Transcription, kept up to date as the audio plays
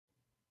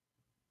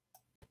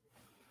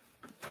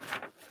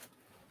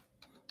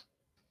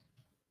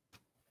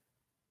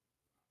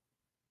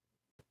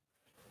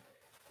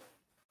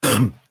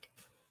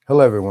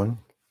Hello, everyone.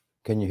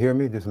 Can you hear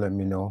me? Just let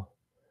me know.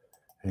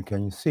 And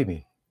can you see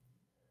me?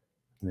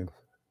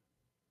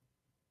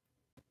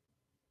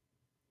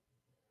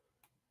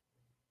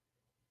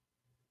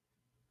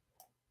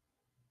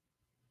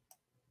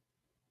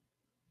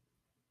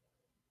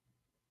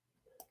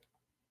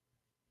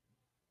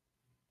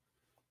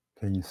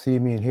 Can you see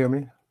me and hear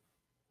me?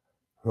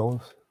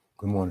 Rose,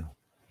 good morning.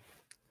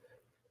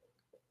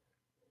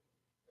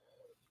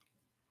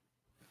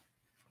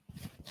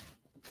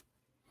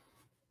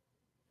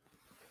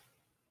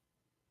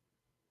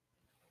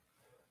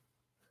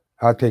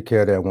 I'll take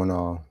care of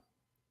that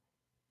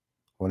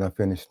when I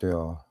finish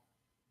the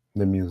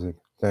music.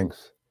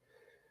 Thanks.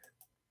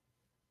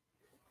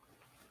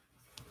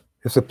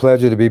 It's a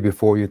pleasure to be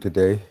before you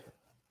today.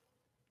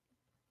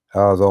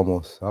 I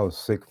was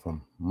sick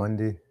from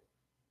Monday,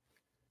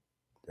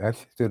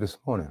 actually till this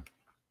morning.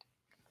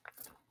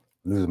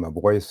 Losing my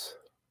voice.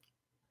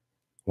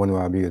 When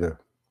will I be able to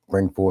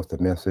bring forth the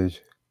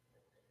message?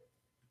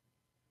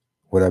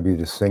 Would I be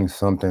able to sing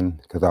something?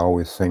 Because I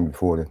always sing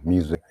before the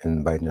music,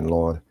 inviting the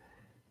Lord.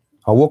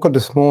 I woke up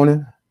this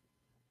morning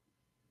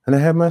and I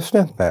had my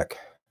strength back.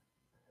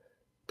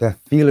 That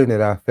feeling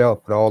that I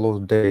felt for all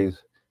those days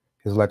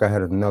is like I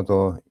had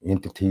another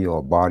entity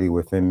or body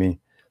within me,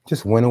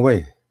 just went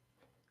away.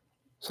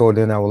 So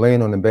then I was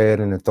laying on the bed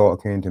and the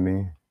thought came to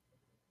me,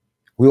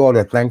 we ought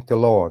to thank the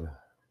Lord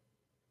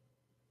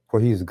for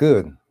He's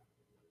good.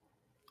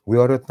 We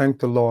ought to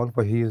thank the Lord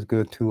for He is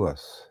good to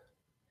us.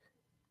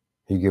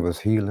 He give us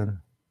healing.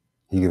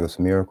 He give us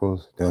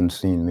miracles, the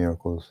unseen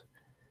miracles.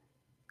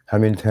 How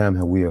many times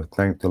have we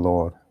thanked the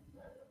Lord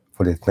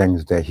for the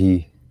things that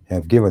He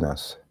have given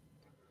us?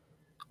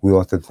 We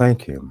ought to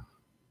thank Him.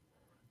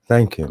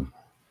 Thank Him.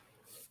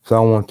 So I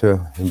want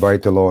to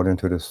invite the Lord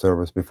into this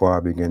service before I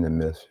begin the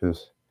message.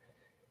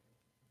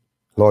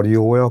 Lord,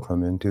 you're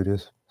welcome into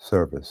this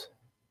service.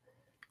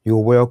 You're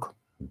welcome.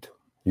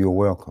 You're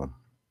welcome.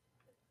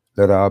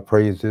 Let our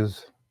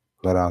praises,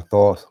 let our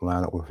thoughts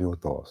line up with your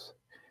thoughts.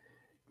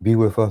 Be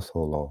with us,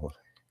 O Lord.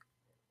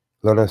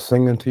 Let us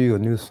sing unto you a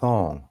new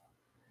song.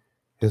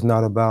 It's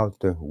not about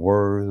the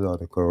words or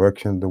the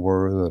correction of the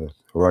words or the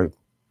right.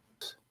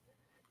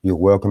 You're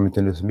welcome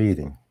into this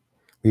meeting.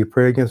 We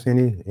pray against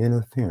any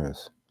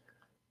interference.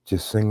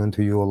 Just sing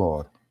unto you, O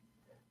Lord.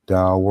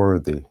 Thou art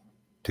worthy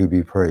to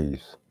be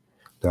praised.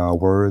 Thou art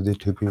worthy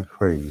to be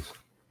praised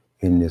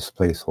in this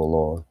place, O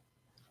Lord.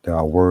 Thou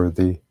art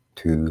worthy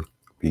to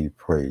be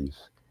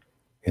praised.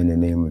 In the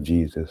name of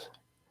Jesus.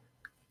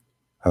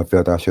 I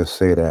felt I should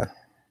say that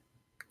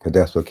because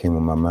that's what came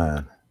on my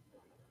mind.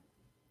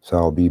 So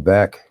I'll be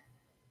back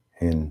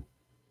in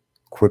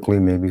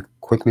maybe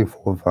quickly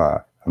 4 or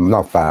 5.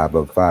 Not 5,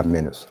 but 5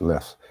 minutes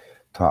less,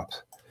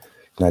 tops.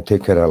 And I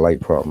take care of that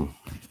light problem.